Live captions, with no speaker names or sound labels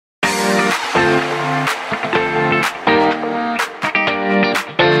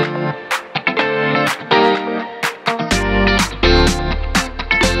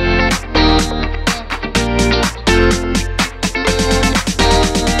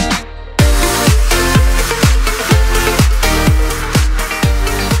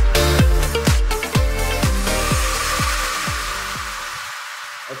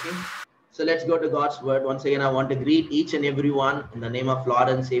God's word. Once again, I want to greet each and everyone in the name of Lord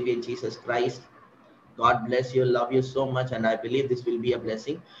and Savior Jesus Christ. God bless you, love you so much, and I believe this will be a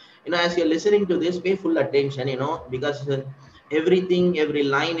blessing. As you're listening to this, pay full attention, because everything, every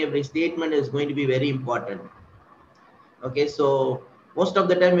line, every statement is going to be very important. Okay, so most of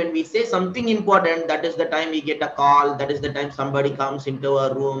the time when we say something important, that is the time we get a call, that is the time somebody comes into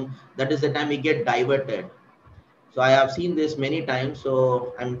our room, that is the time we get diverted. So I have seen this many times.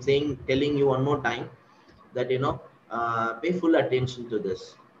 So I'm telling you one more time that, pay full attention to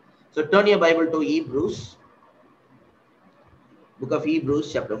this. So turn your Bible to Hebrews, book of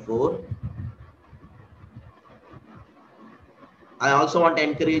Hebrews, chapter 4. I also want to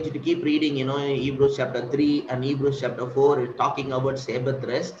encourage you to keep reading, Hebrews chapter 3 and Hebrews chapter 4 is talking about Sabbath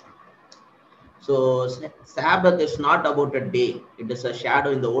rest. So Sabbath is not about a day. It is a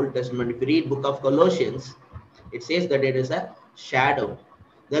shadow in the Old Testament. If you read book of Colossians, it says that it is a shadow.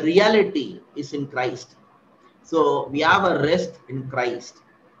 The reality is in Christ. So we have a rest in Christ.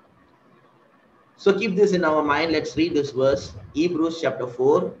 So keep this in our mind. Let's read this verse. Hebrews chapter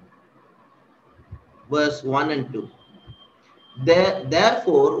 4, verse 1 and 2.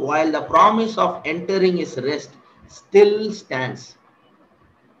 Therefore, while the promise of entering his rest still stands.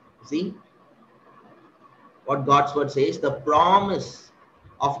 See what God's word says? The promise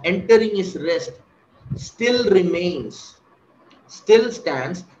of entering his rest still remains, still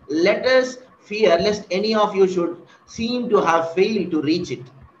stands. Let us fear lest any of you should seem to have failed to reach it.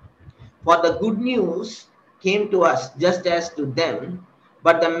 For the good news came to us just as to them,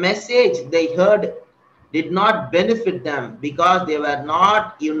 but the message they heard did not benefit them because they were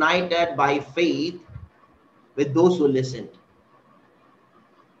not united by faith with those who listened.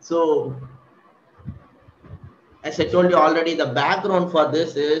 So, as I told you already, the background for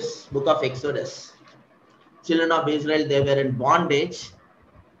this is book of Exodus. Children of Israel, they were in bondage,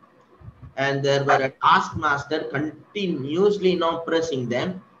 and there were a taskmaster continuously pressing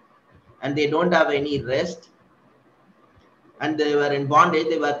them, and they don't have any rest. And they were in bondage,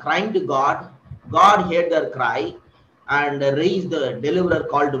 they were crying to God. God heard their cry and raised the deliverer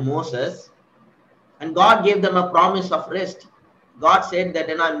called Moses. And God gave them a promise of rest. God said that,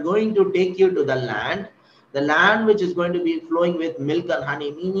 I'm going to take you to the land which is going to be flowing with milk and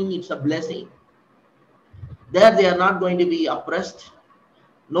honey, meaning it's a blessing. There they are not going to be oppressed,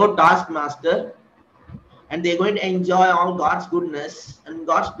 no taskmaster, and they're going to enjoy all God's goodness and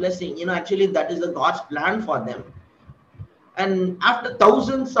God's blessing. Actually that is the God's plan for them. And after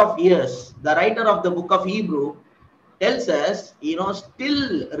thousands of years, the writer of the book of Hebrew tells us,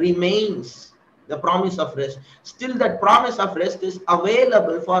 still remains the promise of rest. Still that promise of rest is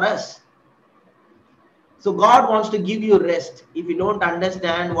available for us. So God wants to give you rest. If you don't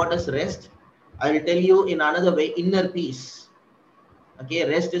understand what is rest, I will tell you in another way, inner peace. Okay,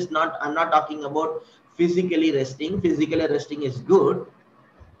 rest is not, I'm not talking about physically resting. Physically resting is good.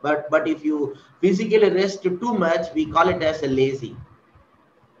 But if you physically rest too much, we call it as a lazy.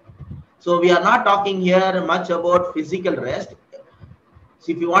 So we are not talking here much about physical rest.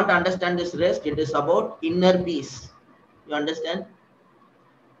 So if you want to understand this rest, it is about inner peace. You understand?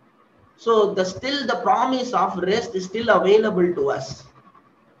 So the promise of rest is still available to us.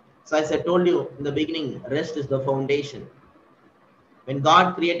 So as I told you in the beginning, rest is the foundation. When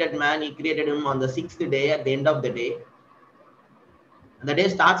God created man, he created him on the 6th day at the end of the day. And the day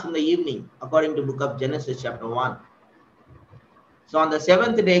starts in the evening, according to book of Genesis chapter 1. So on the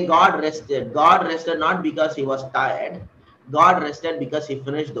 7th day, God rested. God rested not because he was tired. God rested because he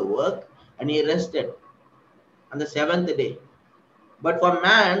finished the work and he rested on the 7th day. But for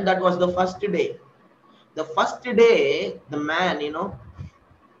man, that was the first day. The first day, the man,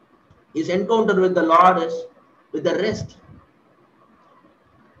 his encounter with the Lord is with the rest.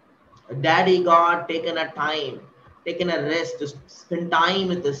 Daddy God taken a rest to spend time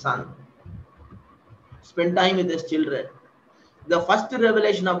with his son, spend time with his children. The first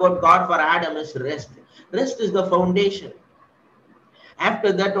revelation about God for Adam is rest. Rest is the foundation.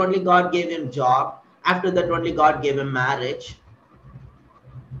 After that only God gave him job. After that only God gave him marriage.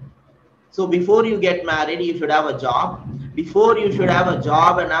 So before you get married, you should have a job. Before you should have a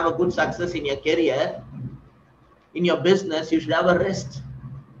job and have a good success in your career, in your business, you should have a rest.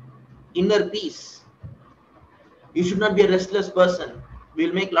 Inner peace. You should not be a restless person. We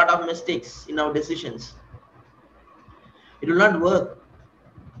will make a lot of mistakes in our decisions. It will not work.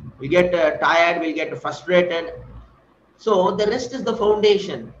 We get tired, we'll get frustrated. So the rest is the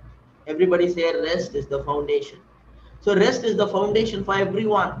foundation. Everybody say rest is the foundation. So rest is the foundation for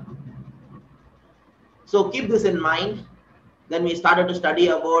everyone. So keep this in mind. Then we started to study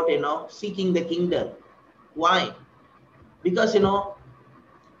about, seeking the kingdom. Why? Because,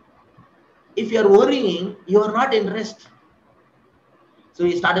 If you're worrying, you are not in rest. So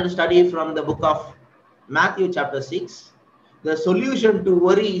we started to study from the book of Matthew chapter 6. The solution to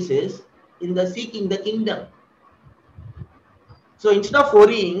worries is in the seeking the kingdom. So instead of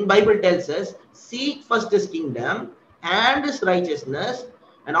worrying, Bible tells us, seek first his kingdom and his righteousness,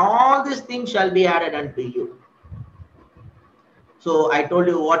 and all these things shall be added unto you. So I told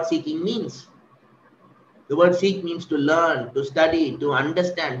you what seeking means. The word seek means to learn, to study, to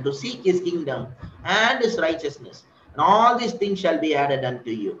understand, to seek his kingdom and his righteousness. And all these things shall be added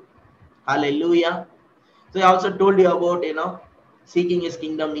unto you. Hallelujah. So I also told you about, seeking his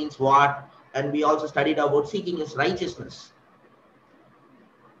kingdom means what. And we also studied about seeking his righteousness.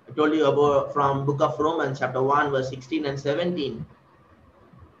 I told you about from book of Romans chapter 1 verse 16 and 17.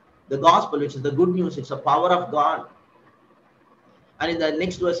 The gospel, which is the good news, it's a power of God. And in the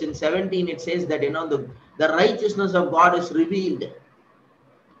next verse in 17, it says that, the righteousness of God is revealed.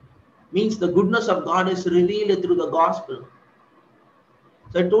 Means the goodness of God is revealed through the gospel.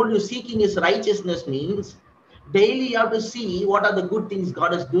 So I told you seeking his righteousness means daily you have to see what are the good things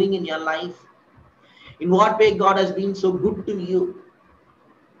God is doing in your life. In what way God has been so good to you.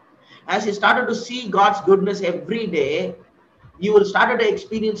 As you started to see God's goodness every day, you will start to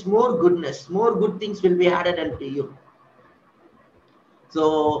experience more goodness. More good things will be added unto you.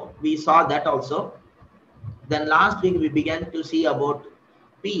 So we saw that also. Then last week we began to see about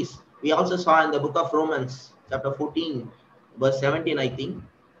peace. We also saw in the book of Romans chapter 14 verse 17, I think.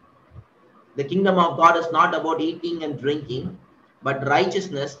 The kingdom of God is not about eating and drinking, but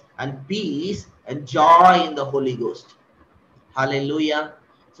righteousness and peace and joy in the Holy Ghost. Hallelujah.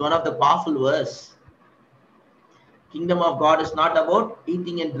 It's one of the powerful verse. Kingdom of God is not about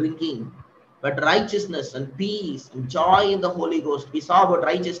eating and drinking, but righteousness and peace and joy in the Holy Ghost. We saw about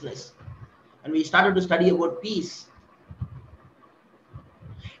righteousness and we started to study about peace.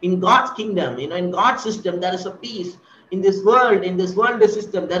 In God's kingdom, in God's system, there is a peace. In this world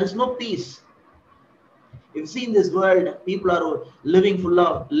system, there is no peace. You see, in this world, people are living full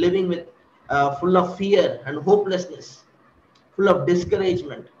of fear and hopelessness, full of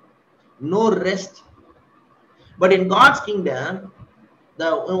discouragement, no rest. But in God's kingdom,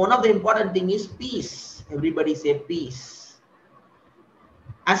 one of the important thing is peace. Everybody say peace.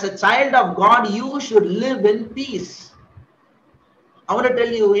 As a child of God, you should live in peace. I want to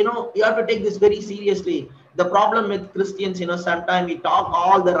tell you, you have to take this very seriously. The problem with Christians, sometimes we talk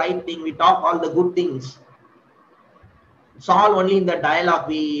all the right thing, we talk all the good things. It's all only in the dialogue.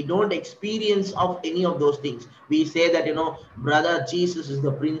 We don't experience of any of those things. We say that, brother, Jesus is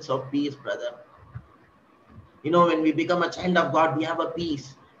the Prince of Peace, brother. When we become a child of God, we have a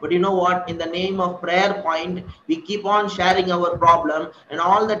peace. But you know what? In the name of prayer point, we keep on sharing our problem, and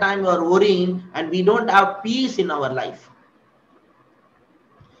all the time we are worrying, and we don't have peace in our life.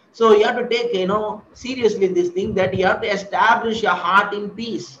 So you have to take, seriously this thing, that you have to establish your heart in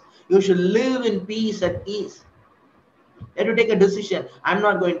peace. You should live in peace and ease. You have to take a decision. I'm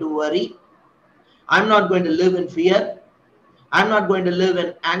not going to worry. I'm not going to live in fear. I'm not going to live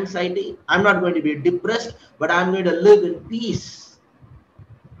in anxiety. I'm not going to be depressed, but I'm going to live in peace.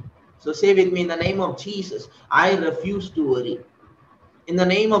 So say with me, in the name of Jesus, I refuse to worry. In the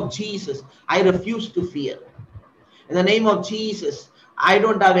name of Jesus, I refuse to fear. In the name of Jesus, I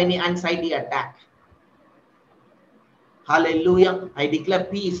don't have any anxiety attack. Hallelujah. I declare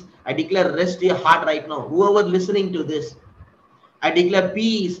peace. I declare rest to your heart right now. Whoever listening to this, I declare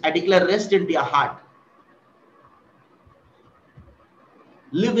peace. I declare rest into your heart.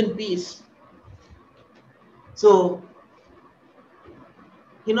 Live in peace. So,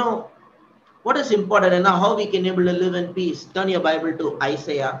 what is important and how we can able to live in peace? Turn your Bible to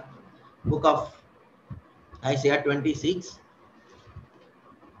Isaiah, book of Isaiah 26.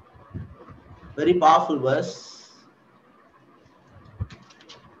 Very powerful verse.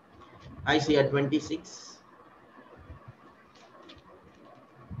 Isaiah 26.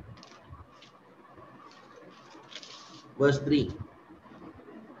 Verse 3.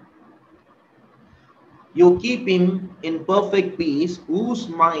 You keep him in perfect peace, whose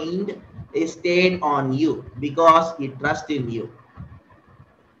mind is stayed on you, because he trusts in you.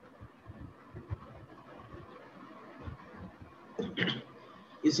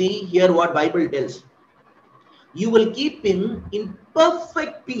 You see here what Bible tells. You will keep him in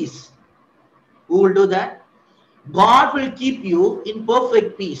perfect peace. Who will do that? God will keep you in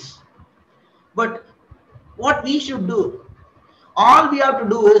perfect peace. But what we should do, all we have to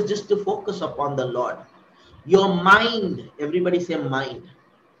do is just to focus upon the Lord. Your mind, everybody say mind.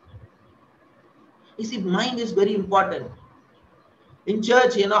 You see, mind is very important. In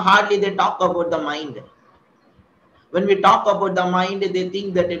church, hardly they talk about the mind. When we talk about the mind, they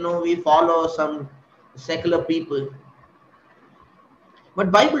think that, we follow some secular people.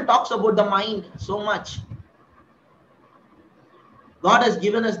 But Bible talks about the mind so much. God has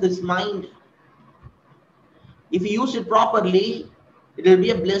given us this mind. If you use it properly, it will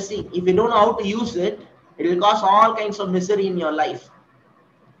be a blessing. If you don't know how to use it, it will cause all kinds of misery in your life.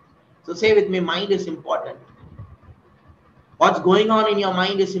 So say with me, mind is important. What's going on in your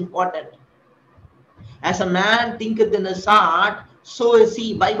mind is important. As a man thinketh in his heart, so is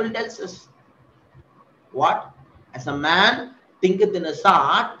he. Bible tells us. What? As a man thinketh in his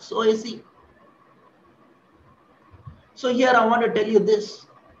heart, so is he. So here I want to tell you this.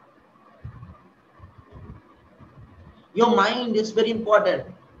 Your mind is very important.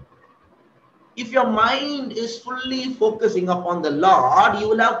 If your mind is fully focusing upon the Lord, you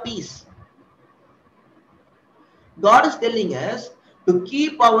will have peace. God is telling us to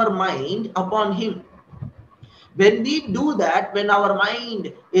keep our mind upon Him. When we do that, when our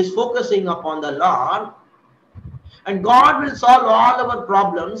mind is focusing upon the Lord, and God will solve all our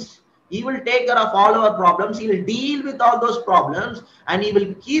problems, He will take care of all our problems, He will deal with all those problems, and He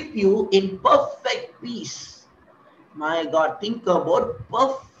will keep you in perfect peace. My God, think about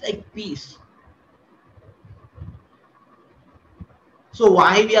perfect peace. So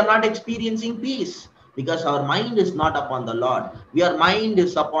why we are not experiencing peace? Because our mind is not upon the Lord. Our mind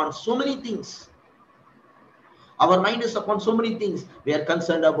is upon so many things. Our mind is upon so many things. We are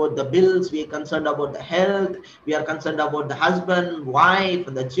concerned about the bills. We are concerned about the health. We are concerned about the husband, wife,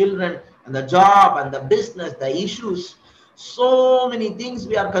 and the children, and the job, and the business, the issues. So many things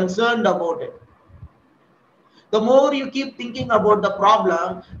we are concerned about it. The more you keep thinking about the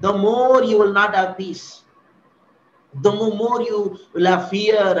problem, the more you will not have peace. The more you will have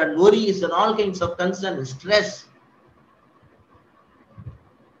fear and worries and all kinds of concern and stress.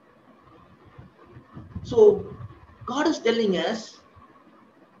 So God is telling us,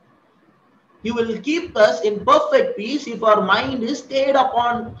 He will keep us in perfect peace if our mind is stayed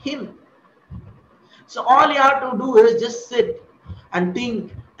upon Him. So all you have to do is just sit and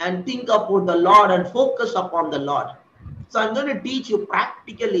think about the Lord and focus upon the Lord. So I'm going to teach you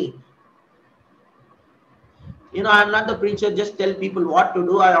practically. I'm not the preacher, just tell people what to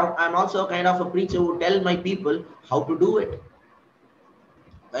do. I'm also kind of a preacher who tell my people how to do it.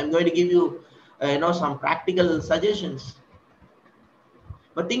 I'm going to give you, some practical suggestions.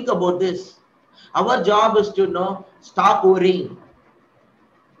 But think about this. Our job is to, stop worrying.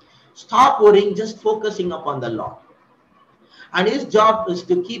 Stop worrying, just focusing upon the Lord. And His job is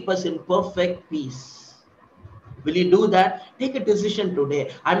to keep us in perfect peace. Will you do that? Take a decision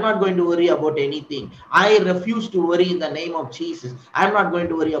today. I'm not going to worry about anything. I refuse to worry in the name of Jesus. I'm not going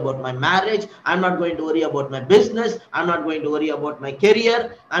to worry about my marriage. I'm not going to worry about my business. I'm not going to worry about my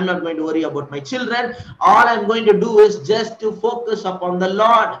career. I'm not going to worry about my children. All I'm going to do is just to focus upon the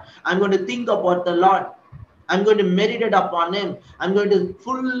Lord. I'm going to think about the Lord. I'm going to meditate upon Him. I'm going to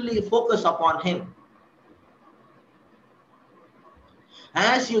fully focus upon Him.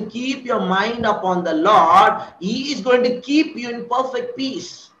 As you keep your mind upon the Lord, He is going to keep you in perfect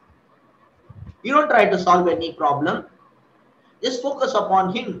peace. You don't try to solve any problem. Just focus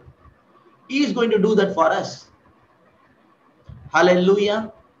upon Him. He is going to do that for us.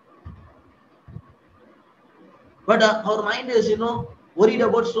 Hallelujah. But our mind is, worried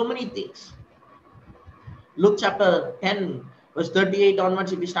about so many things. Luke chapter 10, verse 38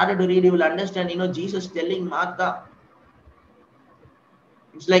 onwards, if you started to read, you will understand, Jesus telling Martha.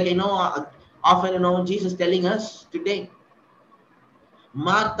 It's like, often, Jesus telling us today,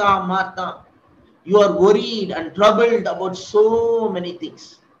 Martha, Martha, you are worried and troubled about so many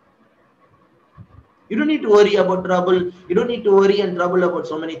things. You don't need to worry about trouble. You don't need to worry and trouble about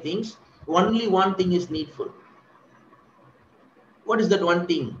so many things. Only one thing is needful. What is that one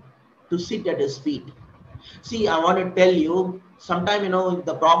thing? To sit at His feet. See, I want to tell you, sometimes,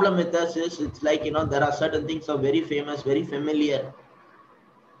 the problem with us is, it's like, there are certain things are very famous, very familiar.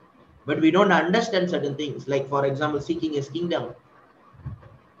 But we don't understand certain things. Like, for example, seeking His kingdom.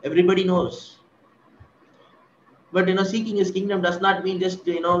 Everybody knows. But, seeking His kingdom does not mean just,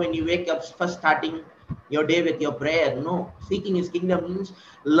 when you wake up, first starting your day with your prayer. No. Seeking His kingdom means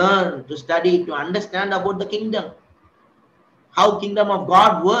learn, to study, to understand about the kingdom. How kingdom of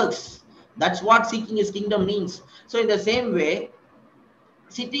God works. That's what seeking His kingdom means. So in the same way,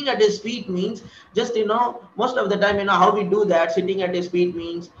 sitting at His feet means just, most of the time, how we do that. Sitting at His feet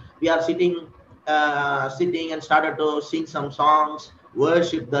means we are sitting and started to sing some songs,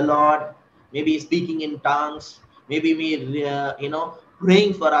 worship the Lord, maybe speaking in tongues, maybe we,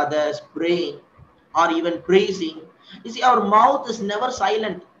 praying for others, praying, or even praising. You see, our mouth is never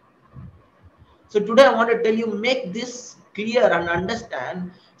silent. So today I want to tell you, make this clear and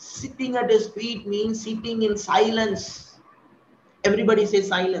understand. Sitting at his feet means sitting in silence. Everybody say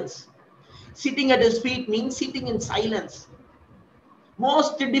silence. Sitting at his feet means sitting in silence.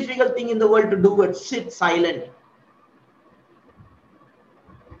 Most difficult thing in the world to do is sit silent.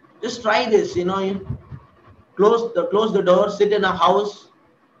 Just try this, close the door, sit in a house,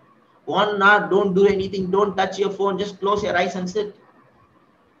 1 hour, don't do anything, don't touch your phone, just close your eyes and sit.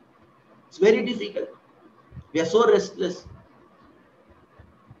 It's very difficult. We are so restless.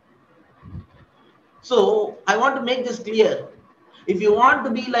 So I want to make this clear. If you want to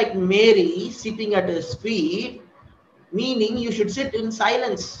be like Mary sitting at his feet, meaning you should sit in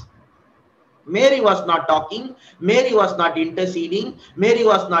silence. Mary was not talking, Mary was not interceding, Mary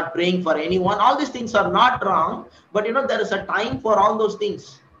was not praying for anyone. All these things are not wrong, but there is a time for all those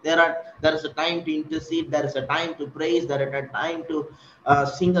things. There is a time to intercede, there is a time to praise, there is a time to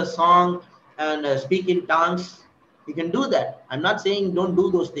sing a song and speak in tongues. You can do that. I'm not saying don't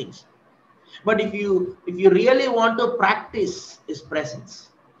do those things. But if you really want to practice his presence,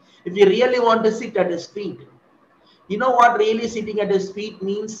 if you really want to sit at his feet, you know what really sitting at his feet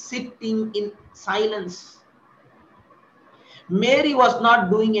means? Sitting in silence. Mary was not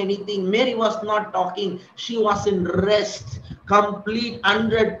doing anything. Mary was not talking. She was in rest, complete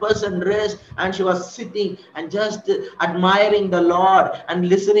 100% rest, and she was sitting and just admiring the Lord and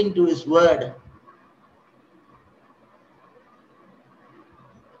listening to his word.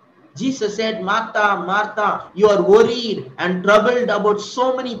 Jesus said, Martha, Martha, you are worried and troubled about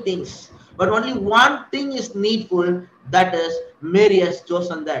so many things. But only one thing is needful, that is, Mary has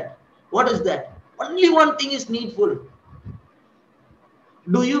chosen that. What is that? Only one thing is needful.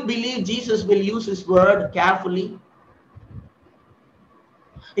 Do you believe Jesus will use his word carefully?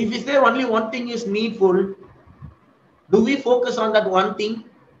 If you say only one thing is needful, do we focus on that one thing?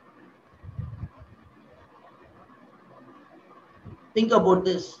 Think about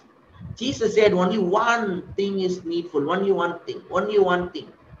this. Jesus said only one thing is needful. Only one thing. Only one thing.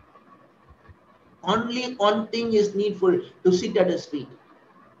 Only one thing is needful, to sit at his feet.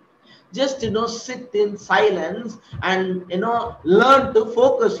 Just sit in silence and learn to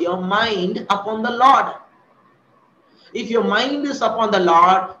focus your mind upon the Lord. If your mind is upon the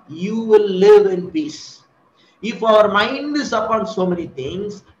Lord, you will live in peace. If our mind is upon so many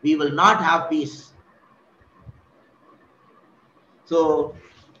things, we will not have peace. So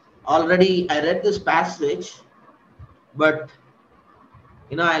already I read this passage, but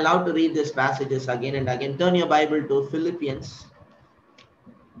I love to read these passages again and again. Turn your Bible to Philippians.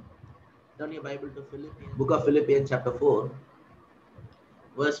 Turn your Bible to Philippians. Book of Philippians chapter 4.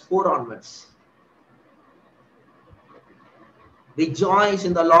 Verse 4 onwards. Rejoice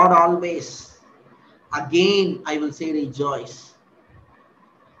in the Lord always. Again, I will say rejoice.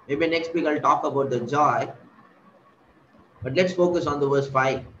 Maybe next week I'll talk about the joy. But let's focus on the verse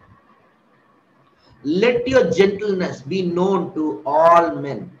 5. Let your gentleness be known to all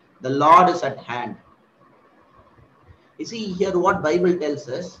men. The Lord is at hand. You see here what Bible tells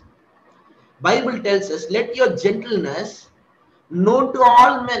us. Bible tells us, let your gentleness known to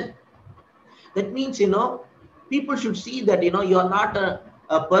all men. That means, people should see that, you are not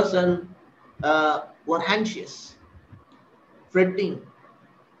a person who are anxious, fretting,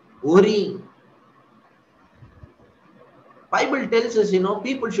 worrying. Bible tells us,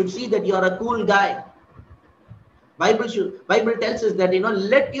 people should see that you are a cool guy. Bible tells us that,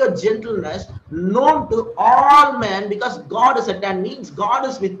 let your gentleness known to all men, because God is at hand, means God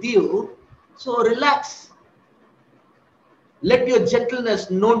is with you. So relax. Let your gentleness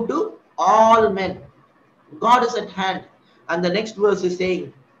known to all men. God is at hand. And the next verse is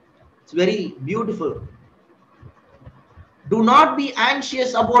saying, it's very beautiful. Do not be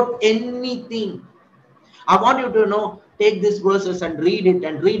anxious about anything. I want you to take these verses and read it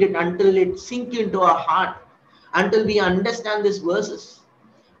until it sinks into our heart, until we understand these verses,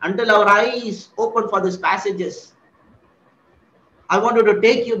 until our eyes open for these passages. I want you to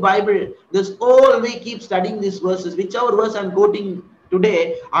take your Bible this whole week, keep studying these verses. Whichever verse I'm quoting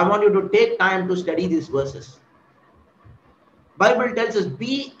today, I want you to take time to study these verses. Bible tells us,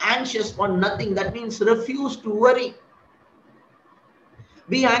 be anxious for nothing. That means refuse to worry.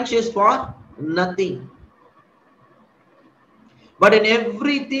 Be anxious for nothing. But in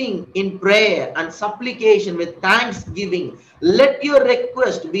everything, in prayer and supplication with thanksgiving, let your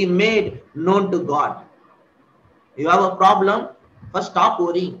request be made known to God. You have a problem, first stop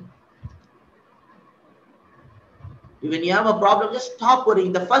worrying. When you have a problem, just stop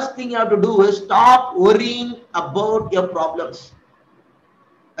worrying. The first thing you have to do is stop worrying about your problems.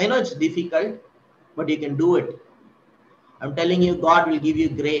 I know it's difficult, but you can do it. I'm telling you, God will give you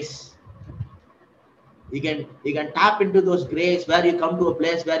grace. You can tap into those grace where you come to a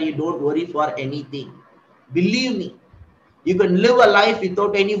place where you don't worry for anything. Believe me, you can live a life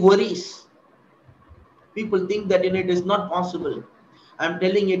without any worries. People think that it is not possible. I'm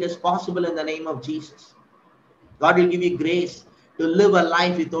telling you, it is possible in the name of Jesus. God will give you grace to live a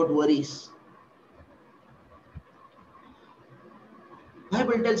life without worries.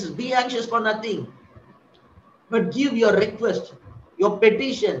 Bible tells us, be anxious for nothing, but give your request, your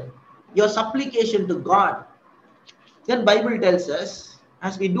petition, your supplication to God. Then Bible tells us,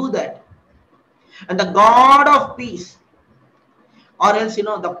 as we do that, and the God of peace, or else,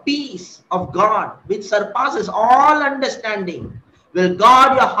 the peace of God, which surpasses all understanding, will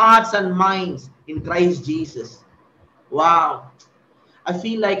guard your hearts and minds in Christ Jesus. Wow. I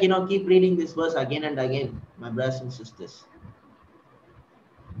feel like, keep reading this verse again and again, my brothers and sisters.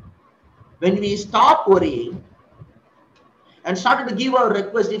 When we stop worrying and started to give our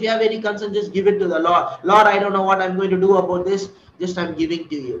request, if you have any concern, just give it to the Lord. Lord, I don't know what I'm going to do about this. Just I'm giving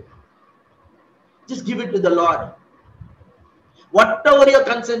to you. Just give it to the Lord. Whatever your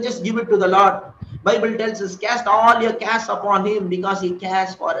concern, just give it to the Lord. Bible tells us, cast all your cares upon him because he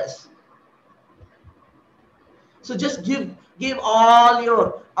cares for us. So just give all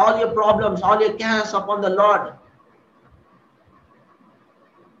your problems, all your cares upon the Lord.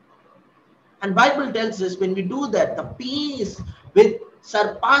 And Bible tells us, when we do that, the peace which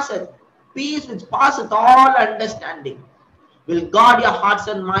passeth all understanding, will guard your hearts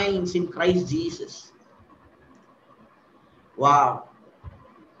and minds in Christ Jesus. Wow.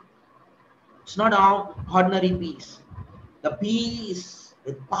 It's not our ordinary peace. The peace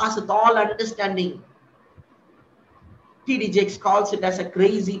which passeth all understanding. T.D. Jakes calls it as a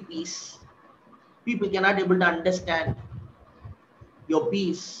crazy peace. People cannot able to understand your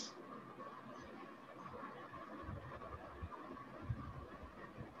peace.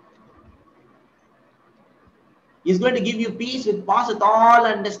 He's going to give you peace which passeth all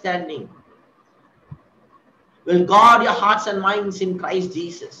understanding. Will guard your hearts and minds in Christ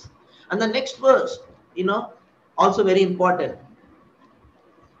Jesus. And the next verse, also very important.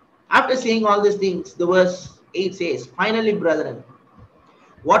 After saying all these things, the verse 8 says, finally, brethren,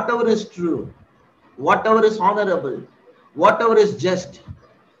 whatever is true, whatever is honorable, whatever is just,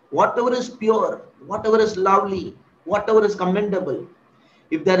 whatever is pure, whatever is lovely, whatever is commendable,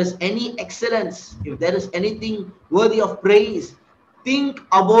 if there is any excellence, if there is anything worthy of praise, think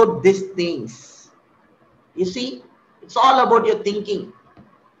about these things. You see, it's all about your thinking.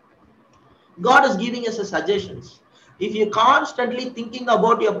 God is giving us suggestions. If you're constantly thinking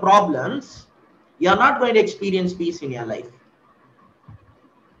about your problems, you're not going to experience peace in your life.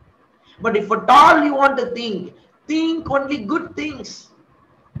 But if at all you want to think only good things.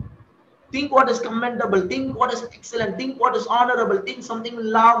 Think what is commendable, think what is excellent, think what is honorable, think something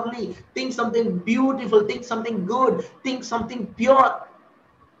lovely, think something beautiful, think something good, think something pure.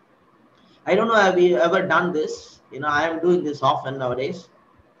 I don't know, have you ever done this? I am doing this often nowadays.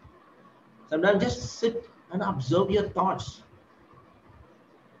 Sometimes just sit and observe your thoughts.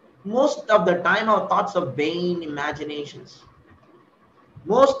 Most of the time our thoughts are vain imaginations.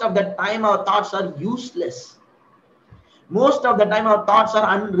 Most of the time our thoughts are useless. Most of the time our thoughts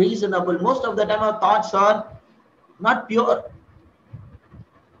are unreasonable. Most of the time our thoughts are not pure.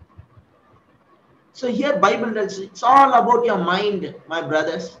 So here Bible tells it's all about your mind, my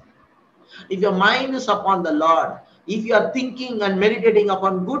brothers. If your mind is upon the Lord, if you are thinking and meditating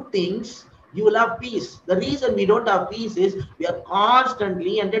upon good things, you will have peace. The reason we don't have peace is we are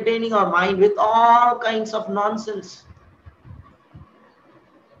constantly entertaining our mind with all kinds of nonsense.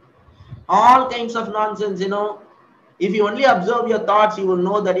 All kinds of nonsense, If you only observe your thoughts, you will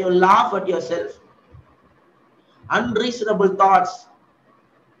know that you will laugh at yourself. Unreasonable thoughts.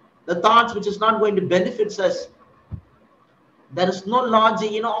 The thoughts which is not going to benefit us. There is no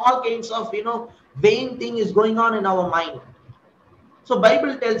logic, all kinds of, vain thing is going on in our mind. So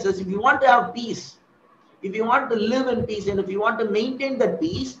Bible tells us if you want to have peace, if you want to live in peace, and if you want to maintain that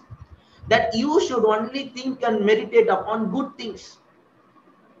peace, that you should only think and meditate upon good things.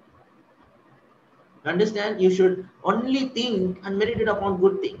 Understand? You should only think and meditate upon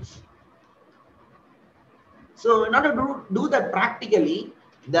good things. So in order to do that practically,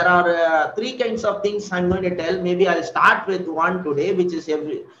 there are three kinds of things I'm going to tell. Maybe I'll start with one today, which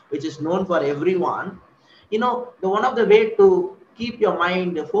is known for everyone. The one of the way to keep your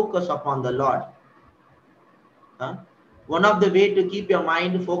mind focused upon the Lord. One of the way to keep your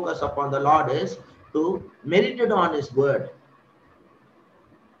mind focused upon the Lord is to meditate on His word.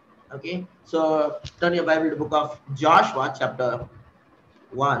 Okay, so turn your Bible to the book of Joshua, chapter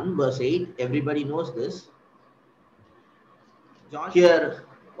 1, verse 8. Everybody knows this. Here,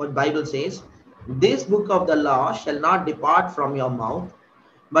 what Bible says, This book of the law shall not depart from your mouth,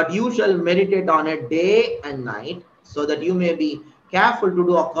 but you shall meditate on it day and night, so that you may be careful to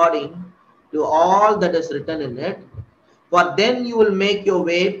do according to all that is written in it. For then you will make your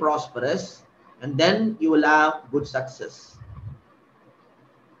way prosperous, and then you will have good success.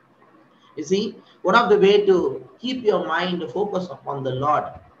 You see, one of the way to keep your mind focused upon the Lord.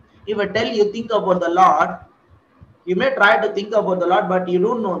 If I tell you think about the Lord, you may try to think about the Lord, but you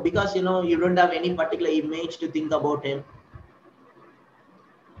don't know, because you don't have any particular image to think about Him.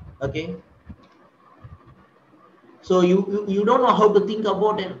 Okay, so you don't know how to think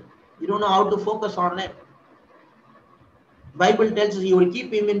about Him. You don't know how to focus on it. Bible tells us you will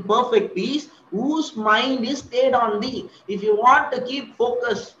keep him in perfect peace, whose mind is stayed on thee. If you want to keep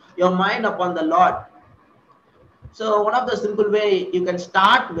focus your mind upon the Lord, so one of the simple way you can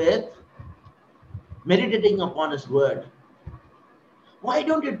start with meditating upon His word. Why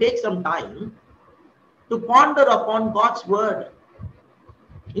don't you take some time to ponder upon God's word?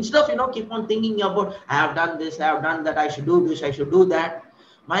 Instead of keep on thinking about, I have done this, I have done that, I should do this, I should do that.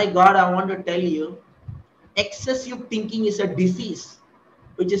 My God, I want to tell you, excessive thinking is a disease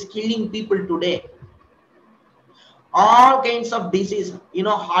which is killing people today. All kinds of disease,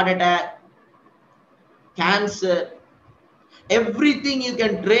 heart attack, cancer, everything you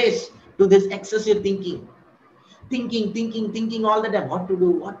can trace to this excessive thinking. Thinking all the time. What to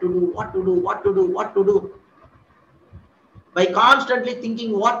do. By constantly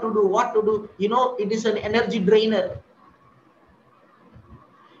thinking what to do, it is an energy drainer.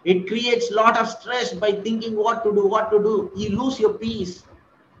 It creates a lot of stress by thinking what to do. You lose your peace.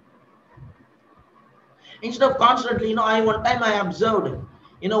 Instead of constantly, one time I observed,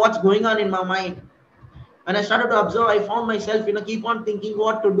 what's going on in my mind. When I started to observe, I found myself, keep on thinking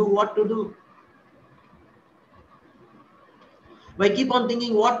what to do. By keep on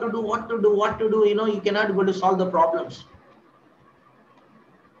thinking what to do, you cannot be able to solve the problems.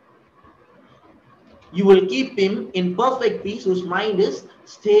 You will keep him in perfect peace, whose mind is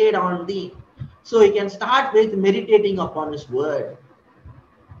stayed on thee. So you can start with meditating upon His word.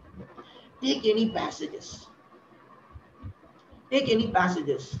 Take any passages.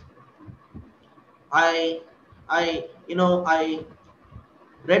 I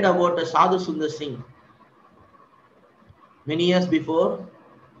read about a Sadhu Sundar Singh many years before.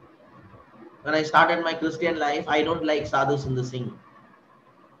 When I started my Christian life, I don't like Sadhu Sundar Singh.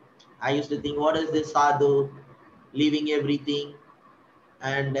 I used to think, what is this sadhu, leaving everything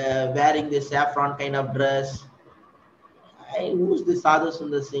and wearing this saffron kind of dress? Who's this Sadhu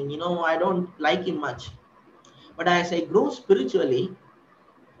Sundar Singh? I don't like him much. But as I grow spiritually,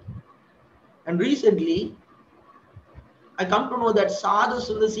 and recently, I come to know that Sadhu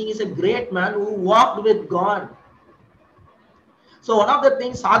Sundar Singh is a great man who walked with God. So one of the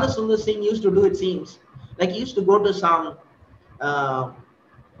things Sadhu Sundar Singh used to do, it seems, like he used to go to some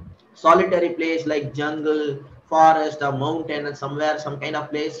solitary place like jungle, forest, or mountain, and somewhere, some kind of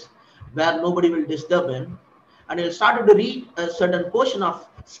place where nobody will disturb him. And he started to read a certain portion of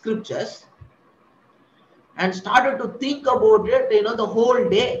scriptures and started to think about it, the whole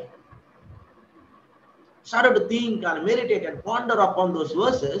day. Started to think and meditate and ponder upon those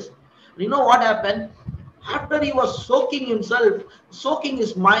verses. And you know what happened? After he was soaking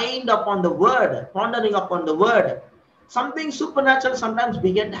his mind upon the word, pondering upon the word, something supernatural sometimes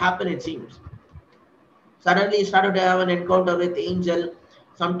began to happen, it seems. Suddenly he started to have an encounter with angel.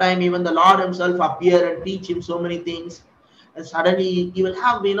 Sometime even the Lord himself appear and teach him so many things. And suddenly he will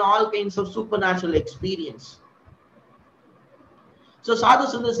have all kinds of supernatural experience. So Sadhu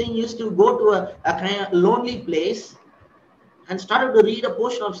Sundar Singh used to go to a kind of lonely place and started to read a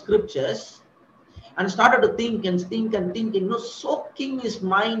portion of scriptures and started to think, soaking his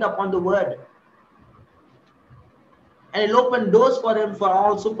mind upon the word. And it'll open doors for him for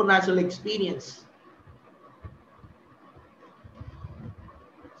all supernatural experience.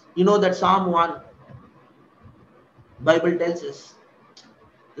 You know that Psalm 1, Bible tells us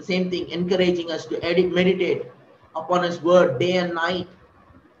the same thing, encouraging us to meditate upon His word day and night.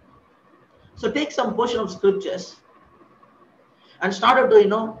 So take some portion of scriptures and started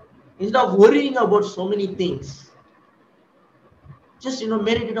to, instead of worrying about so many things, just,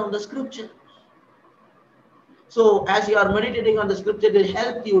 meditate on the scripture. So as you are meditating on the scripture, it will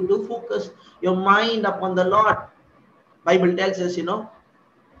help you to focus your mind upon the Lord. Bible tells us,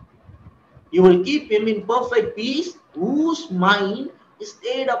 you will keep him in perfect peace, whose mind is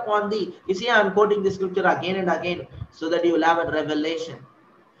stayed upon thee. You see, I am quoting the scripture again and again so that you will have a revelation.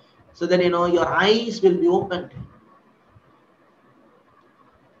 So that, your eyes will be opened.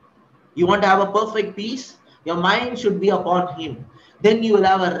 You want to have a perfect peace? Your mind should be upon Him. then you will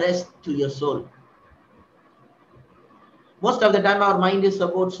have a rest to your soul. Most of the time our mind is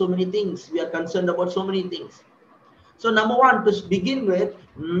about so many things. We are concerned about so many things. So number one, to begin with,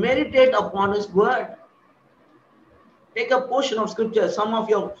 meditate upon His word. Take a portion of scripture, some of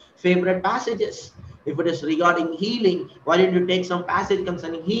your favorite passages. If it is regarding healing, why don't you take some passage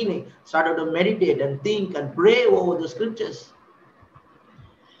concerning healing? Start to meditate and think and pray over the scriptures.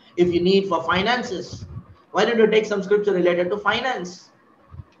 If you need for finances, why don't you take some scripture related to finance?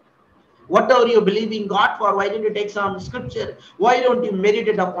 Whatever you believe in God for, why don't you take some scripture? Why don't you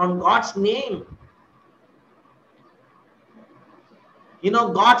meditate upon God's name? You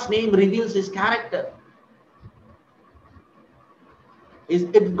know, God's name reveals His character.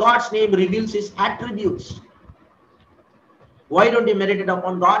 If God's name reveals His attributes, why don't you meditate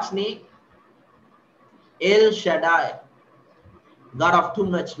upon God's name? El Shaddai, God of too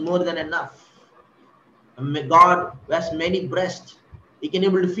much, more than enough. God who has many breasts. He can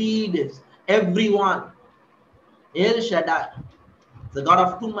able to feed everyone. El Shaddai, the God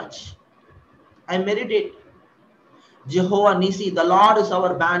of too much. I meditate. Jehovah Nisi, the Lord is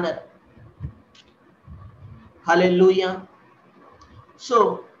our banner. Hallelujah.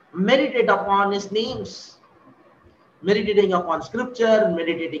 So meditate upon His names. Meditating upon scripture,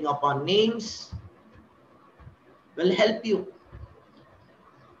 meditating upon names will help you.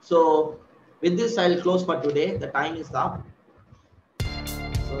 So with this, I'll close for today. The time is up.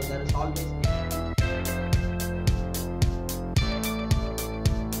 So there is always